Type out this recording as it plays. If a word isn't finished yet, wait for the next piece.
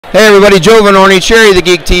Hey everybody, Joe Vanourney, Cherry the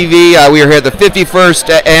Geek TV. We are here at the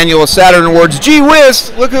 51st Annual Saturn Awards. Gee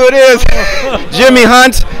whiz, look who it is. Jimmy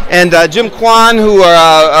Hunt and Jim Quan, who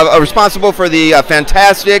are responsible for the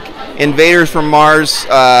fantastic Invaders from Mars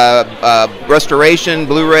restoration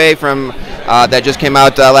Blu-ray from that just came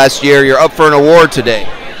out last year. You're up for an award today.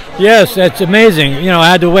 Yes, that's amazing. You know, I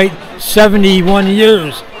had to wait 71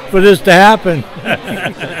 years for this to happen.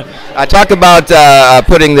 Talk about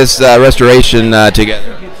putting this restoration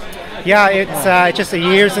together. Yeah, it's just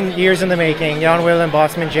years and years in the making. Jan Willem,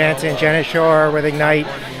 Bosman Jansen, Janet Shore with Ignite.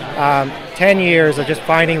 10 years of just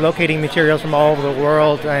locating materials from all over the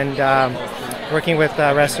world and working with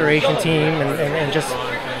the restoration team and just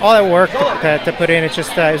all that work to put in. It's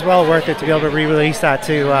just it's well worth it to be able to re-release that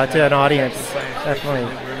to an audience.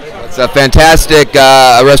 Definitely. It's a fantastic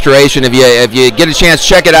restoration. If you get a chance,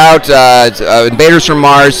 check it out. It's Invaders from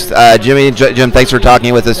Mars. Jim, thanks for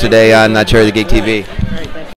talking with us today on Cherry the Geek TV.